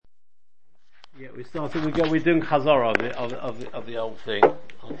Yeah, we started. We're doing Chazoro of the old thing.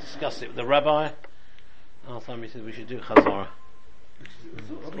 I'll discuss it with the rabbi. Last time he said we should do Chazoro.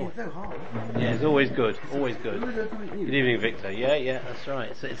 It's so hard. Yeah, it's always good. Always good. Good evening, Victor. Yeah, that's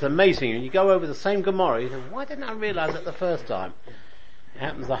right. It's amazing. When you go over the same Gemara, you think, why didn't I realise that the first time? It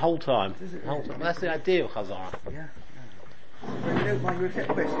happens the whole time. That's the idea of Chazoro. Yeah. So you don't mind your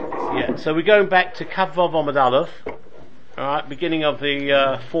questions? Yeah. So we're going back to Kav Vav Amud Aleph. All right, beginning of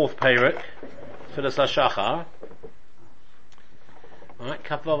the fourth Perek. Tfilas HaShachar. Alright,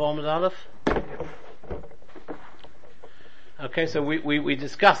 Kav Vav Amud Aleph. Okay, so we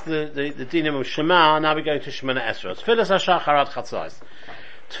discussed the dinim of Shema, now we're going to Shemona Esrei. Tfilas HaShachar ad Chatzos.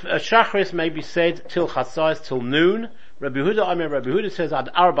 Shacharis may be said till Chatzos, till noon. Rabbi Yehuda says ad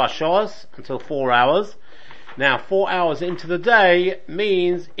Arba Shos, until 4 hours. Now, 4 hours into the day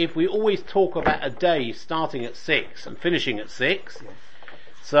means if we always talk about a day starting at 6 and finishing at 6,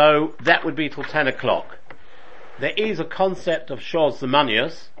 so that would be till 10 o'clock. There is a concept of Shos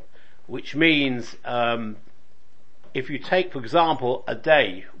Zamanius, which means if you take, for example, a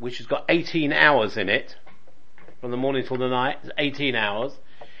day which has got 18 hours in it, from the morning till the night, it's 18 hours,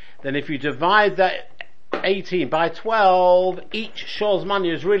 then if you divide that 18 by 12, each Shos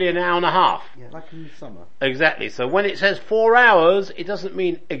Zamanius is really an hour and a half. Yeah, like in the summer. Exactly. So when it says 4 hours, it doesn't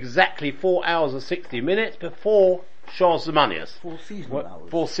mean exactly 4 hours or 60 minutes, but 4 Shos Zamanius. 4 seasonal hours.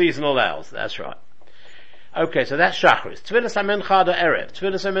 4 seasonal hours, that's right. Okay, so that's Shacharis. Tfilas HaMincha da Erev.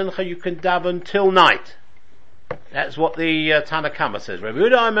 Tfilas HaMincha you can daven till night. That's what the Tanna Kama says. Rabbi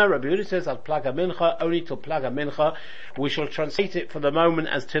Yehuda says, Al Plag HaMincha, only till Plag HaMincha. We shall translate it for the moment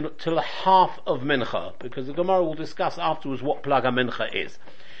as till half of Mincha, because the Gemara will discuss afterwards what Plag HaMincha is.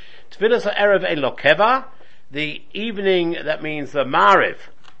 Tfilas HaErev Ein Lo Keva. The evening, that means the Ma'ariv,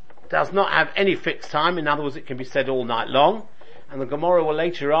 does not have any fixed time. In other words, it can be said all night long. And the Gemara will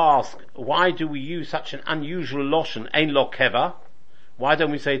later ask, why do we use such an unusual loshon, ein lo keva? Why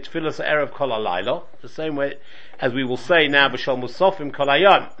don't we say tfilas erev kol halayla? The same way as we will say now, b'shal musafim kol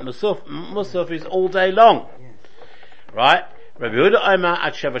hayom. Musaf is all day long. Yes. Right? Rabbi Yehuda Omer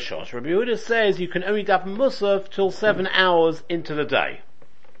at sheva shosh. Rabbi Yehuda says you can only daven musaf till 7 hours into the day.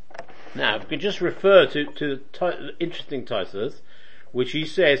 Now, if we could just refer to the interesting Tosfos, which he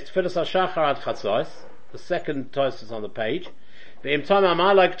says, Tfilas HaShachar ad Chatzos, the second Tosfos on the page, when it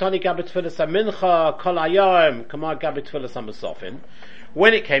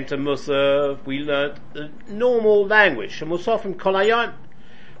came to Musaf, we learnt the normal language. So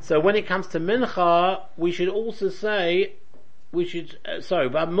when it comes to Mincha, we should also say, by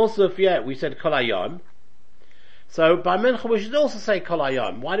Musaf, we said Kol Hayom. So by Mincha, we should also say Kol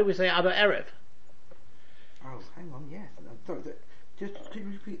Hayom. Why do we say Ado Erev? Oh, hang on, yes. Sorry, just could you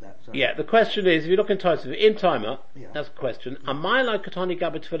repeat that? Sorry. Yeah, the question is, if you look in Tosfos, in timer, Yeah. that's the question. Amai like katani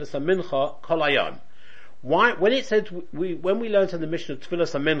gabet tfilas mincha kol hayom. Why, when it said, when we learned in the Mishnah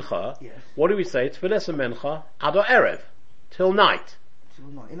tfilas mincha, Yes. what do we say? Tfilas mincha ado erev, till night. Till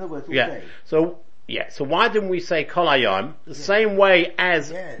night. In other words, all Yeah. day. So why didn't we say kol hayom? The same way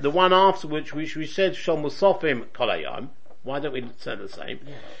as the one after which we said shal musafim kol hayom. Why don't we say the same?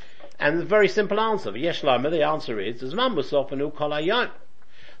 Yes. And the very simple answer, Yesh Lama, the answer is, the Zman Musaf and Kol Hayom.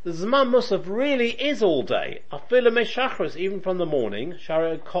 The Zman Musaf really is all day. Afilu Meshachris, even from the morning,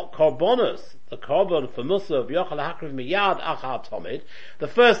 Shara Korbonos, the Korban for Musaf, Yochal HaKriv Miyad Achar Tomid. The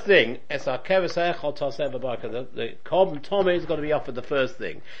first thing, the Korban Tomid is going to be offered the first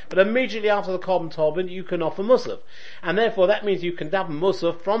thing. But immediately after the Korban Tomid, you can offer Musaf. And therefore that means you can daven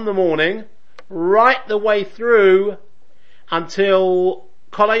Musaf from the morning, right the way through, until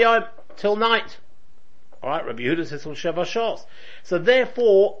Kol Hayom, till night. Alright, Rabbi Yehuda says till Sheva Shos. So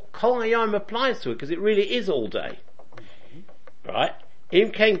therefore, Kol Hayom applies to it, because it really is all day. Right?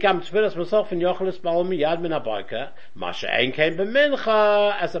 Im kein gam tfilas musaf and yochelis bal miyad min habayka, masha ein kein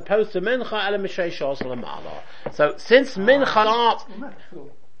b'mincha, as opposed to mincha ele mishay shos l'mala. So since mincha art,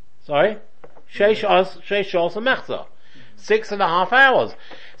 sorry? Sheish shos l'mechza. 6.5 hours.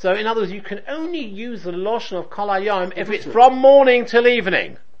 So in other words, you can only use the loshon of Kol Hayom if it's from morning till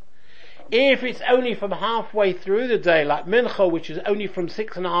evening. If it's only from halfway through the day, like Mincha, which is only from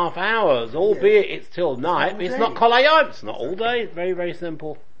 6.5 hours, albeit it's till night, it's not Kol Hayom. It's not all day. It's very, very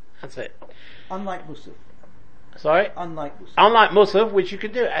simple. That's it. Unlike Musaf. Sorry? Unlike Musaf, which you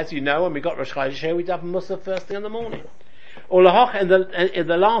can do. As you know, when we got Rosh Chodesh here, we daven Musaf first thing in the morning. Or lahach, in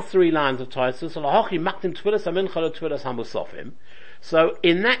the last 3 lines of Tosfos, lahachi maktim tfilas hamincha lo tfilas hamusafim. So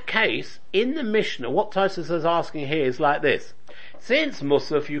in that case, in the Mishnah, what Tosfos is asking here is like this. Since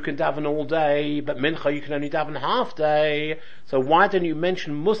Musaf you can daven all day, but Mincha you can only daven half day, so why don't you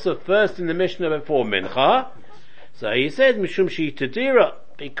mention Musaf first in the Mishnah before Mincha? So he says, Mishum shi tadira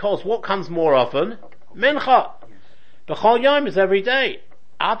Because what comes more often? Mincha. B'chol yom is every day.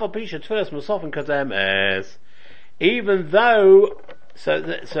 Aval pisha tfilas musaf and kademes. Even though,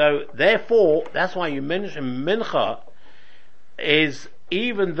 so therefore, that's why you mention mincha is,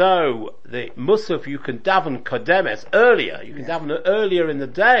 even though the musaf you can daven kademes earlier, you can daven it earlier in the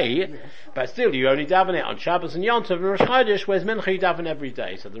day, but still you only daven it on Shabbos and Yom Tov and Rosh Chodesh, whereas mincha you daven every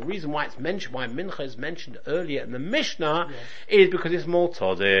day. So the reason why it's mentioned, why mincha is mentioned earlier in the Mishnah, is because it's more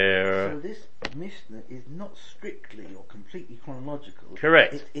todir. So this Mishnah is not strictly or completely chronological.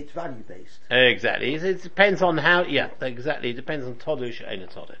 Correct. It's value based. Exactly. It depends on how, exactly. It depends on todir, she'ena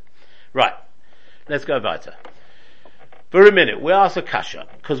todir. Right. Let's go weiter. For a minute, we ask a kasha,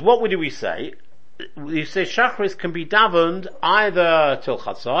 because what do we say? We say Shachris can be davened either till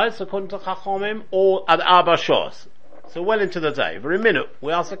Chatzos, according to Chachomim, or at Arba Shos. So well into the day. For a minute,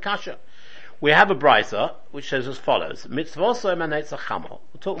 we ask a kasha. We have a brisa, which says as follows, Mitzvoso ma Netzach Chamo.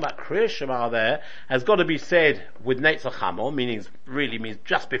 We're talking about Kriya Shema there, has got to be said with Netzach Chamo, meaning, really means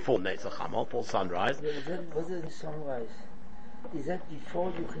just before Netzach Chamo, before sunrise. What is the sunrise? Is that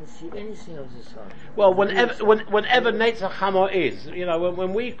before you can see anything of the sun? Well, whenever Netzach Chamo is,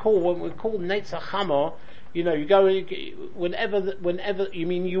 when we call Netzach Chamo, you go, whenever, you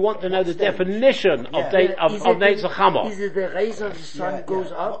mean you want to know the definition of Netzach Chamo. Is it the rays of the sun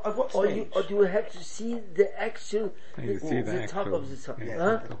goes up, or do you have to see the actual, the top of the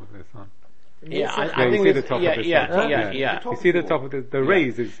sun? Yeah, I think you see the top of the sun. Yeah. You see the top of the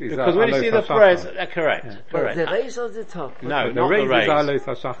rays is because when you see the phrase, correct. The rays of the top. No, the not rays the rays. is Alois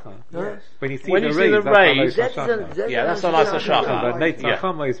HaShachar. Yes. When you see the rays, that's Alois HaShachar. That's Alois HaShachar. But Netzach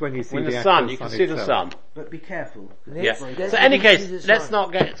Chamo is when you see the sun, you can see the sun. But be careful. Yeah. So any case, let's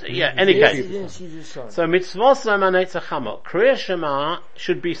not get, any case. So mitzvos ma Netzach Chamo. Kriya Shema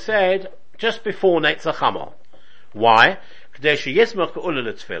should be said just before Netzach Chamo. Why?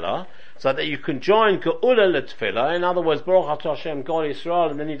 So that you can join Ge'ula L'Tfilah, in other words, Baruch Atah Hashem, God Yisrael,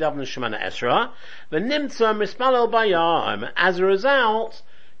 and then you daven Shemana Esra. V'nimtza mispalel bayam. As a result,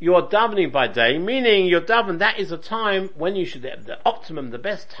 you are davening by day, meaning you're davening, that is a time when you should, the optimum, the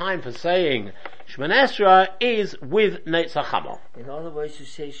best time for saying Shemana Esra is with Netzach Chamo. In other words, you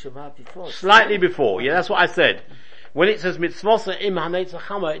say Shema before. Slightly before, that's what I said. When it says mitzvos im ha-Netzach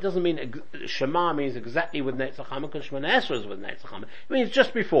Chamo, it doesn't mean Shema means exactly with Netzach Chamo, because Shemana Esra is with Netzach Chamo. It means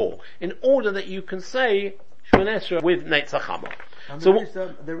just before, in order that you can say Shemana Esra with Netzach Chamo. And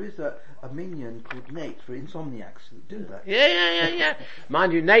So there is a minion called Nate for insomniacs that do that. Yeah.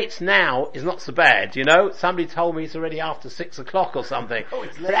 Mind you, Nate's now is not so bad, Somebody told me it's already after 6 o'clock or something. Oh,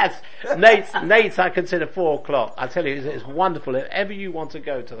 it's late. Nate's I consider 4 o'clock. I tell you, it's wonderful. If ever you want to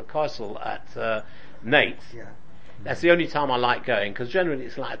go to the castle at Nate's, that's the only time I like going, because generally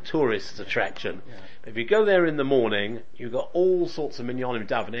it's like a tourist attraction. If you go there in the morning, you've got all sorts of minyanim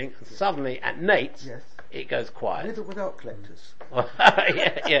davening, and suddenly at Nate's, it goes quiet. Without collectors.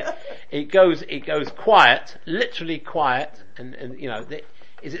 It goes quiet, literally quiet, and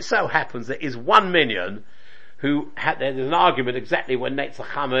it so happens there is one minyan who there's an argument exactly when Netzach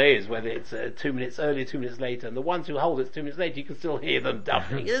Chama is, whether it's 2 minutes earlier, 2 minutes later, and the ones who hold it 2 minutes later, you can still hear them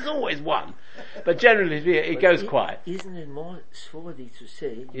davening. There's always one. But generally, it goes quiet. Isn't it more swordy to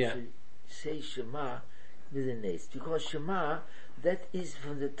say, you should say Shema with the Netz? Because Shema, that is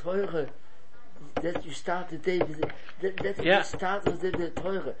from the Torah, that you start the day with that is the start of the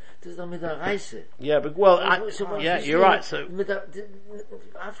Torah. Das ist doch mit der Reise. Yeah, but you're right. So but there's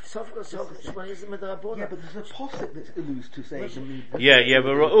a posset that alludes to saying. but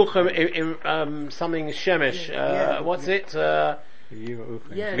something Shemesh. What's it?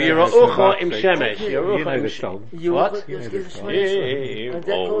 Berochos im Shemesh. You know the song. What?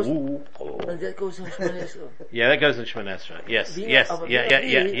 And that goes on Shemana Esra. Yeah, that goes on Shemana Esra. Yes.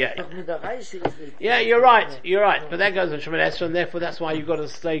 Yeah, you're right. But that goes on Shemana Esra, and therefore that's why you've got to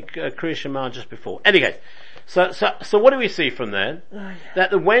say Kriya Shema just before. Anyway, so what do we see from there?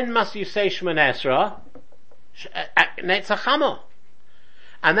 That when must you say Shemana Esra? At Netzach Chamo.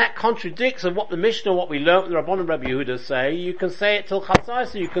 And that contradicts of what the Mishnah, what we learnt with the Rabban and Rabbi Yehuda say, you can say it till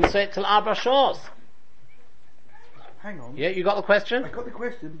Chatzos, you can say it till Arba Shos. Hang on. Yeah, you got the question? I got the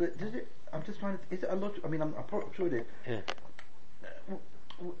question, but does it, I'm just trying to, is it a lot, I'm sure it is. Yeah.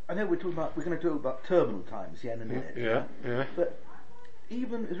 I know we're going to talk about terminal times, in a minute. Yeah. But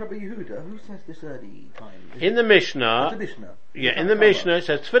even as Rabbi Yehuda, who says this early time? In the Mishnah. The Mishnah. Yeah, in the Mishnah it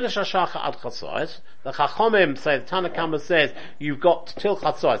says Tfilah Shashacha ad Chatzos. The Chachomim say, the Tanna Kama says you've got till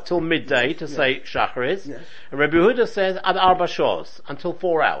Chatzos, till midday to say Shacharis. Yes. And Rabbi Yehuda says ad Arba Shos, until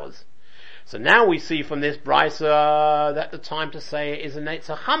 4 hours. So now we see from this brisa that the time to say it is a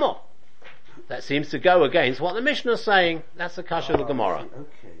Netzach Chamo. That seems to go against what the Mishnah is saying. That's the kasha of the Gemara.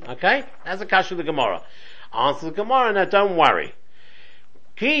 Okay? That's the kasha of the Gemara. Answer the Gemara, now don't worry.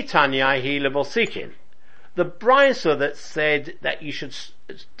 Ki Tanya hi levosikin. The brisa that said that you should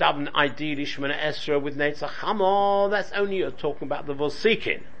daven ideally Shemona Esrei with Netzach Hamo, that's only you're talking about the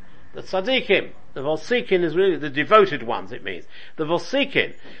vosikin. The tzaddikim. The vosikin is really the devoted ones, it means. The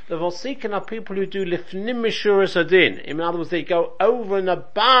vosikin. The vosikin are people who do lifnim mishuras adin. In other words, they go over and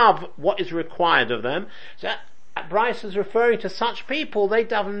above what is required of them. So Bryce is referring to such people, they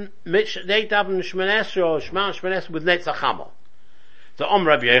daven Shemona Esrei or Shema Shemona Esrei with Netzach Hamo. So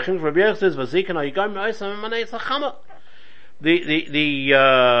Rabbi Yochanan says, vosikin are you going to Netzach Hamo?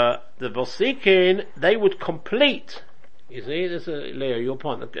 The vosikin, they would complete. You see, this is Leo, your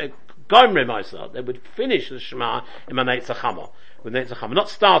point. They would finish the Shema in Netzach Hamo, with Netzach Hamo. Not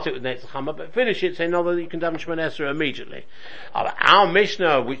start it with Netzach Hamo, but finish it, say, no, that you can daven Shemona Esrei immediately. Our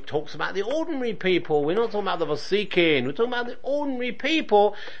Mishnah, which talks about the ordinary people, we're not talking about the Vasikin, we're talking about the ordinary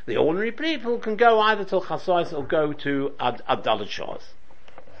people. The ordinary people can go either till Chasais or go to Ad Shas.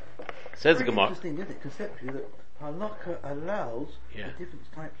 Says the Gemara. Interesting, isn't it, conceptually, that halakha allows the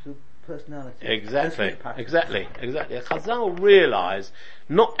different types of personality. Exactly. Chazal realise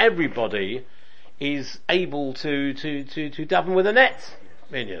not everybody is able to daven with a net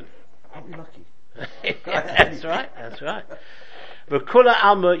minion. Aren't we lucky? That's right. But Kula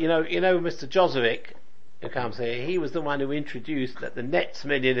Alma, you know Mr. Jozovic, who comes here, he was the one who introduced that the nets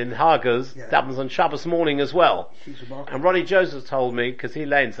minion in Hagas davens on Shabbos morning as well. And Ronnie Joseph told me, because he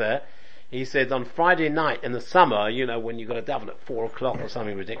lanes there, he said on Friday night in the summer, when you've got to daven at 4 o'clock or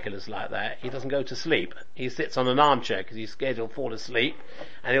something ridiculous like that, he doesn't go to sleep. He sits on an armchair because he's scared he'll fall asleep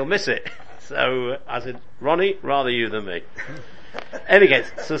and he'll miss it. So I said, Ronnie, rather you than me. Anyway,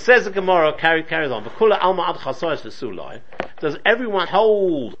 so says the Gemara, carries on. Does everyone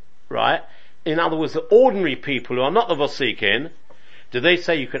hold, right? In other words, the ordinary people who are not the Vosikin, do they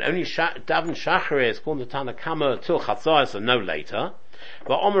say you can only daven Shacharis, according to Tanakama, till Chatzos and no later?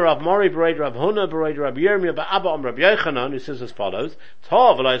 But Omer Rav Mori, Bereid Rav Huna, Bereid Rav Yirmiyah, but Abba Omer Rav Yochanan, who says as follows,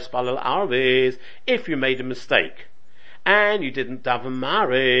 Tov lo spalel arvis, if you made a mistake, and you didn't daven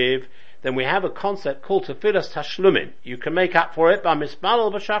Mariv, then we have a concept called Tefillas Tashlumin. You can make up for it by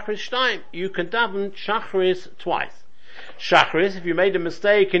Mispalel b'Shachris Shtaim. You can daven Shachris twice. Shachris, if you made a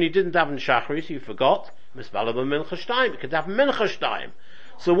mistake and you didn't daven Shachris, you forgot, Mispalel b'Mincha Shtaim. You can daven Mincha Shtaim.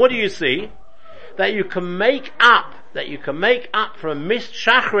 So what do you see? That you can make up for a missed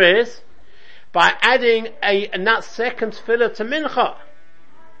Shachris by adding a second tefillah to Mincha.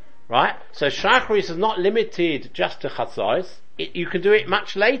 Right? So Shachris is not limited just to Chatzos. You can do it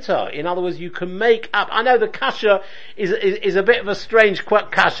much later. In other words, you can make up. I know the kasha is a bit of a strange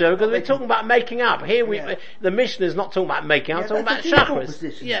kasha because we're talking about making up. Here the Mishnah is not talking about making up, talking about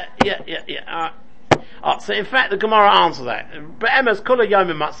Shachris. Yeah. So in fact the Gemara answers that. But Emma's kula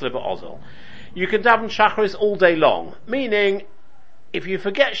yomim matzle ba'ozel. You can daven Shachris all day long. Meaning, if you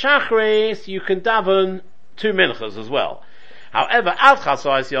forget Shachris, you can daven 2 minchas as well. However,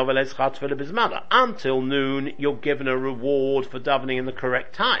 until noon, you're given a reward for davening in the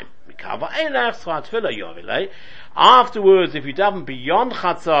correct time. Afterwards, if you daven beyond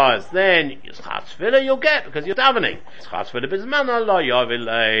chatzos, then chatzvila you'll get because you're davening.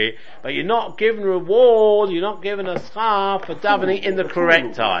 But you're not given reward, you're not given a schar for davening in the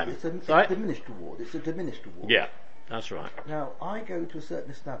correct time. It's a diminished reward. Yeah. That's right. Now, I go to a certain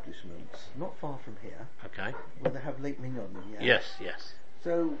establishment, not far from here, okay, where they have late mignon. Yes.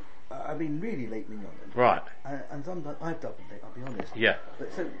 So, really late mignon. Right. And sometimes I've doubled it, I'll be honest. Yeah.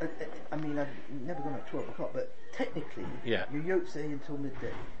 But so, I've never gone at 12 o'clock, but technically, you yotze until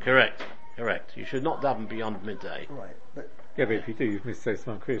midday. Correct. You should not daven beyond midday. Right, but... Yeah, but if you do, you've missed those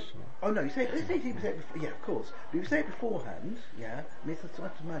one question. Oh no, you say it before, yeah, of course. But if you say it beforehand, it's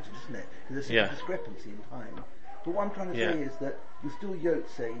hard to imagine, isn't it? Because there's a discrepancy in time. But what I'm trying to say is that you still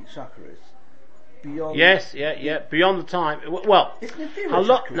yotze Shacharis beyond... Yes, beyond the time. Well, it's an inferior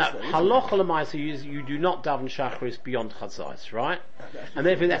Shacharis, halacha l'maisa you do not daven Shacharis beyond Chatzos, right? And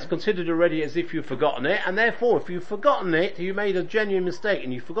therefore that's considered already as if you've forgotten it, and therefore if you've forgotten it, you made a genuine mistake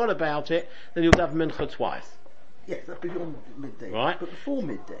and you forgot about it, then you'll daven Mincha twice. Yes, that's beyond midday. Right. But before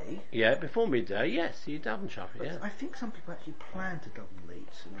midday... Yeah, before midday, yes, you daven Shacharis, yeah. I think some people actually plan to daven late.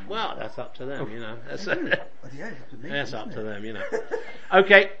 Well, that's up to them, That's, it's up to me, that's up to them,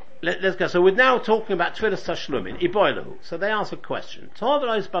 Okay, let's go. So we're now talking about Tfilas Tashlumin, Iboilahu. So they ask a question. Tov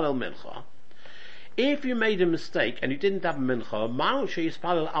Balel Mincha. If you made a mistake and you didn't daven Mincha, Ma'u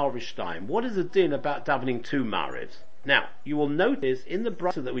Sheyispalel Arvishtayim. What is the din about davening 2 Marivs? Now, you will notice in the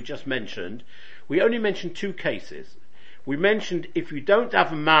brisa that we just mentioned, we only mentioned 2 cases. We mentioned if you don't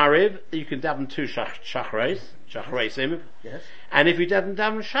daven Mariv, you can daven 2 Shacharesim. Yes. And if you daven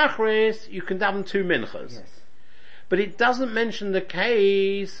Shacharis, you can daven 2 Minchas. Yes. But it doesn't mention the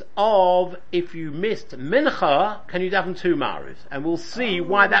case of if you missed Mincha, can you daven 2 Mariv? And we'll see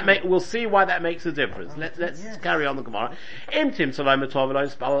why that makes a difference. Let's carry on the Gemara.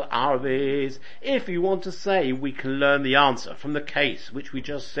 If you want to say, we can learn the answer from the case which we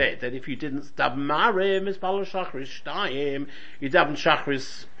just said, that if you didn't daven Mariv, mispalel Shacharis Shtayim, you daven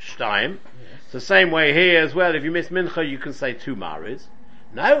Shacharis Shtayim. It's the same way here as well. If you miss Mincha, you can say 2 Mariv.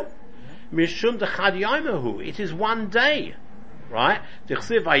 No. Mishum dechad yomahu. It is one day, right? That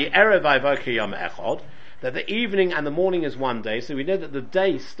the evening and the morning is one day, so we know that the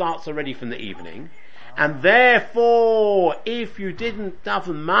day starts already from the evening, and therefore, if you didn't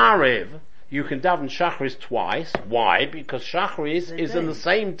daven Mariv, you can daven Shacharis twice. Why? Because Shacharis is in the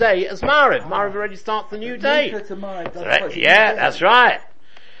same day as Mariv. Mariv already starts the new day. That's right.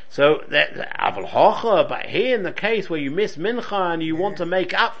 So but here in the case where you miss Mincha and you want to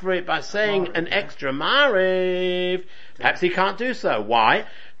make up for it by saying an extra Mariv, perhaps he can't do so. Why?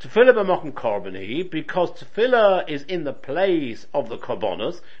 Tefillah b'mokum korbani, because Tefillah is in the place of the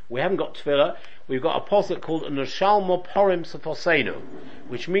korbanos. We haven't got Tefillah. We've got a posuk called Neshalmo Porim Sefosenu,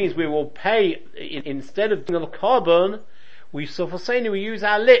 which means we will pay, instead of doing the korban, we use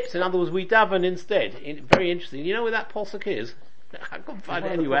our lips. In other words, we daven instead. Very interesting. You know where that posuk is? I couldn't find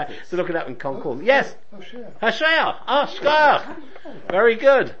it anywhere, so look it up in Concord. Yes! Hashea! Shkach! Very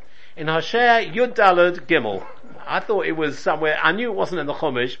good. In Hashea, Yud Dalad Gimel. I thought it was somewhere, I knew it wasn't in the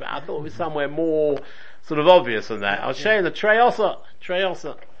Chumash, but I thought it was somewhere more sort of obvious than that. Hashea in the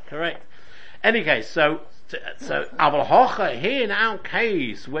Treosa. Correct. Any case, so Aval Hocha, here in our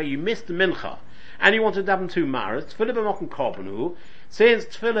case, where you missed the Mincha, and you want to daven 2 Maras, Tefillah b'mokum korbanu, since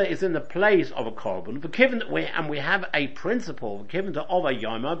Tefillah is in the place of a korban, and we have a principle given to Ova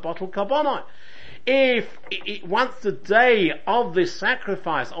Yoma bottle korbanot. If once the day of this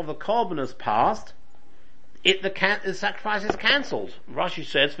sacrifice of the korban has passed, the sacrifice is cancelled. Rashi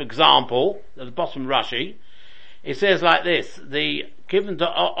says, for example, at the bottom Rashi, it says like this: the given to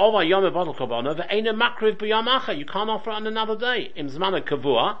Ova Yoma bottle korbanot, ve'ena makriv b'yom acher. You can't offer it on another day. Im zmana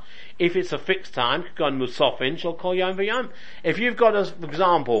kavua. If it's a fixed time, gon musafin shall call yom v'yom. If you've got, as for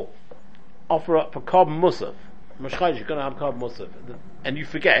example, offer up for korban musaf, Mashchayis, you're going to have korban musaf, and you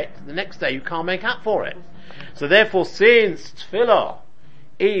forget, the next day you can't make up for it. So therefore, since tefillah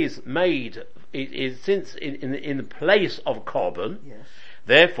is made, since in the place of korban,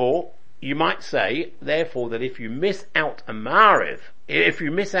 therefore you might say, therefore, that if you miss out a mariv, if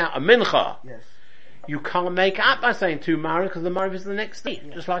you miss out a mincha, you can't make up by saying 2 Mariv, because the Mariv is the next day.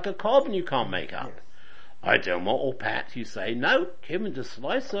 Just like a korban you can't make up. I don't know, or perhaps you say, no, given to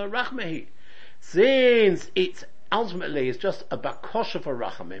Slicer Rachmehi. Since it's ultimately is just a bakosha for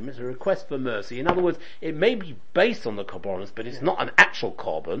Rachamim, it's a request for mercy. In other words, it may be based on the korbanos, but it's not an actual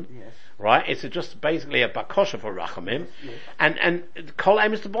korban, right? It's just basically a bakosha for Rachamim. And Kol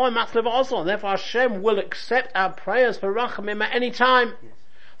Emes to Boy Matzlev also, and therefore Hashem will accept our prayers for Rachamim at any time.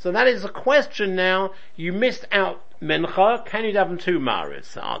 So that is the question now. You missed out Mincha. Can you daven 2 Maris?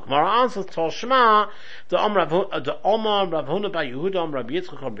 So Gemara answers Toshma. The Omar Rav Huna by Yehuda Rav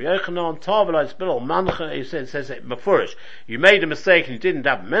Yitzchak Rav Yochanan Tavelai Spilal Mancha. He says it Mefurish. You made a mistake and you didn't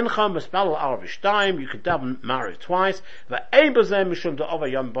daven Mincha. Mispalal Arav Shtayim. You could daven Maris twice. Ve'ebazem Mishum to Ova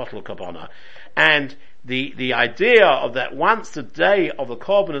Yom Bottle Kabana. And the idea of that once the day of the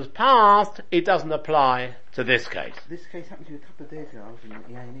korban has passed, it doesn't apply to this case. This case happened to me a couple of days ago. I was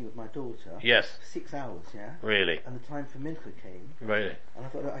in A&E with my daughter. Yes. 6 hours, Really? And the time for Mincha came. Really? And I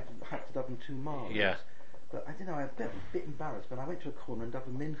thought I had to daven 2 miles. Yeah. But I don't know, I was a bit embarrassed, but I went to a corner and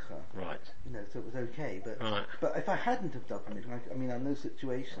daven Mincha. Right. So it was okay. But right. But if I hadn't have daven Mincha, I mean, I know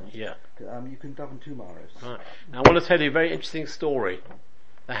situations. Yeah. You can daven 2 miles. Right. Now I want to tell you a very interesting story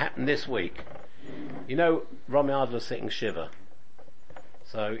that happened this week. You know, Rami Adler sitting Shiva.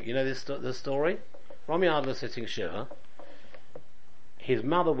 So, you know the story? Rami Adler sitting Shiva. His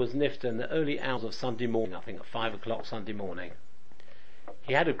mother was nifta in the early hours of Sunday morning, I think at 5 o'clock Sunday morning.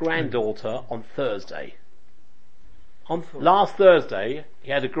 He had a granddaughter on Thursday. Last Thursday,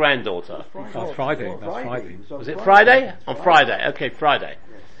 he had a granddaughter. That's Friday. Was it Friday? On Friday. Okay, Friday.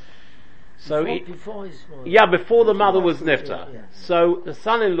 So before the mother was nifta. Yeah. So the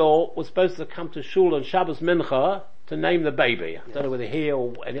son-in-law was supposed to come to shul on Shabbos Mincha to name the baby. I don't know whether he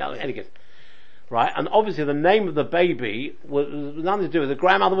or any other. Right, and obviously the name of the baby was nothing to do with the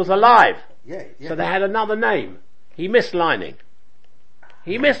grandmother was alive. So they had another name. He missed lining.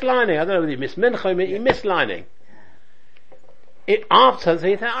 I don't know whether he missed Mincha, he missed lining. After, so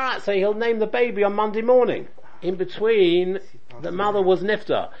he said, alright, so he'll name the baby on Monday morning. in between, the mother was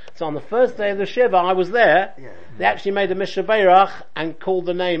nifta. So on the first day of the Shiva, I was there. Yeah. They actually made a Mishnah Beirach and called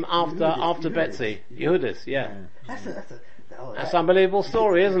the name after Betsy. Yehudis, yeah. That's an unbelievable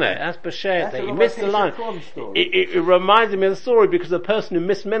story, isn't it? That's Peshat. He missed the line. It reminded me of the story because of the person who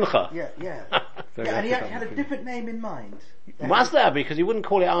missed Mincha. Yeah. And he actually had a different name in mind. Must have, because he wouldn't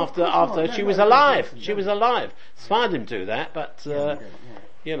call it after she was alive. She was alive. Sfardim do that, but, so,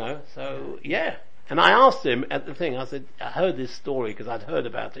 yeah. And I asked him at the thing, I said, I heard this story because I'd heard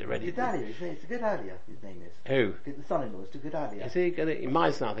about it already. Gedalia, it's a good Alia, his name is. Who? The son-in-law, it's a good Alia. Is he good? He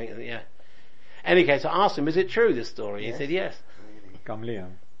might I think, yeah. Any case, I asked him, is it true, this story? Yes. He said yes. Gamliel.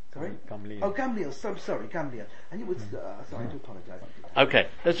 Sorry? Gamliel. Oh, Gamliel, so sorry, Gamliel. And you would, sorry, I do apologise. Okay,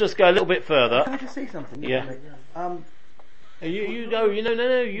 let's just go a little bit further. Can I just say something? Yeah. You go,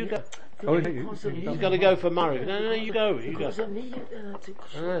 no, you go. Oh, He's got to go for Murray. No, you go. It's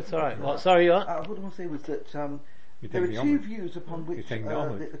alright. What? Sorry, what? What I want to say was that, there are two views upon which the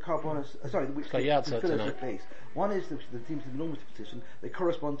carbonos, which the fillers are based. One is the teams in the normative position, they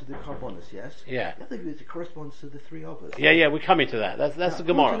correspond to the carbonos, yes? Yeah. The other view is it corresponds to the three others. Yeah, we're coming to that. That's the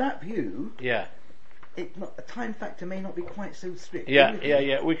Gemara. To that view, yeah. A time factor may not be quite so strict.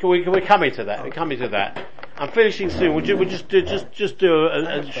 Yeah. We're coming to that. We're coming to that. I'm finishing soon. We'll just do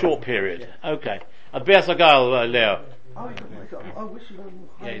a short period. Okay. Adbeasagal, Leo.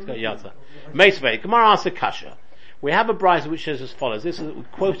 Yeah, he's got Yatza. Meseches, Gemara asks a kasha. We have a brayso which says as follows. This is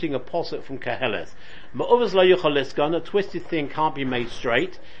quoting a posuk from Keheles. Ma'uvas la yuchal liskan, a twisted thing can't be made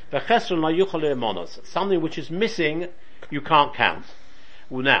straight. V'chesron la yuchal monos. Something which is missing, you can't count.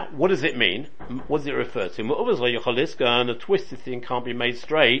 Well, now, what does it mean? What does it refer to? Ma'uvas la yuchal liskan, a twisted thing can't be made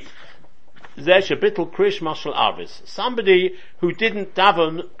straight. Zesh a bittul kriya shema shel Arvis. Somebody who didn't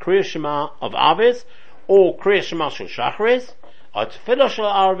daven kriya shema of Arvis, or kriya shema shel Shacharis, or tefillah shel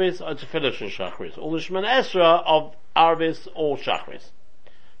Arvis, or tefillah shel Shacharis, or the Shemana Esra of Arvis or Shacharis.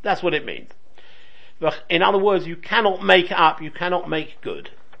 That's what it means. In other words, you cannot make up, you cannot make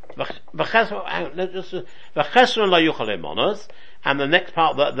good. And the next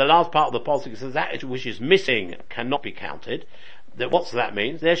part, the last part of the pasuk says that which is missing cannot be counted. What does that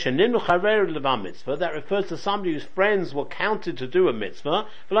mean? That refers to somebody whose friends were counted to do a mitzvah,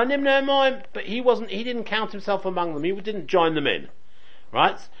 but he didn't count himself among them, he didn't join them in.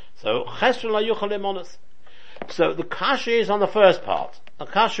 Right? So the kasha is on the first part. The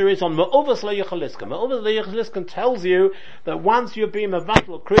kasha is on Me'uvas Le'Yuchaliskan. Me'uvas Le'Yuchaliskan tells you that once you've been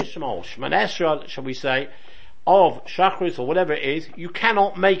Mevatel Krishma or Shmanesra, shall we say, of Shachris or whatever it is, you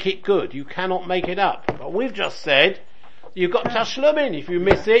cannot make it good. You cannot make it up. But we've just said, you've got Tashlumin. If you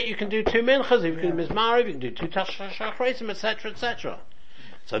miss it, you can do 2 minchas. If you can miss Mariv, you can do 2 Shachrisim, etc.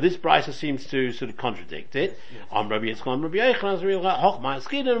 So this brayso seems to sort of contradict it. On Rabbi Yitzchak, Rabbi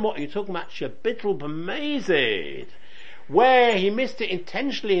Yochanan, what are you talking about? Shabitl b'mezid. Where he missed it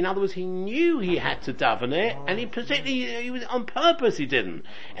intentionally, in other words, he knew he had to daven it, and he was on purpose he didn't.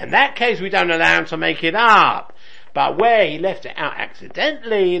 In that case, we don't allow him to make it up. But where he left it out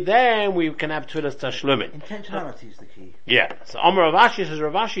accidentally, then we can have twilas tashlumin. Intentionality is the key. Yeah. So Amar Rav Ashi says,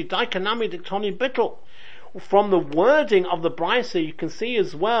 Rav Ashi, Daikanami Diktoni Bittel. From the wording of the brayso, you can see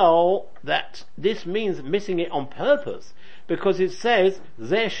as well that this means missing it on purpose. Because it says,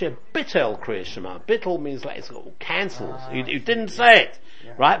 Zeshe Bittel Kriya Shema. Bittel means like it's cancels. You didn't say it.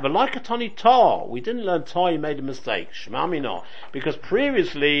 Yeah. Right? But like a Tony Tar, we didn't learn Tar, you made a mistake. Shema Minah. Because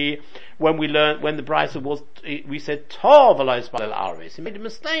previously, when the brayso was, we said Tar v'lo Spalel Arvis. He made a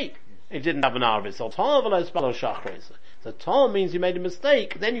mistake. He didn't have an Arvis. So Tar v'lo Spalel Shachris. So Tar means you made a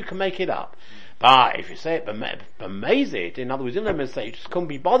mistake, then you can make it up. But if you say it b'mezid, in other words, you didn't have a mistake, you just couldn't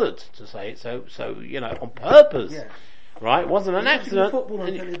be bothered to say it, so on purpose. Yeah. Right? It wasn't an accident. Football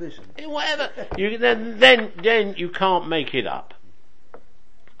on television. Whatever. Then you can't make it up.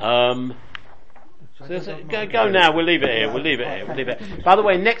 Go now, we'll leave it here. By the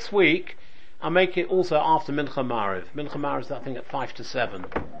way, next week, I'll make it also after Mincha Mariv. Mincha Mariv is, I think, at 5 to 7.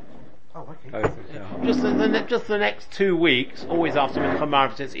 Oh, okay. Just the next 2 weeks, always after Mincha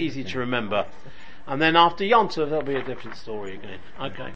Mariv, so it's easy to remember. And then after Yom Tov, there'll be a different story again. Okay.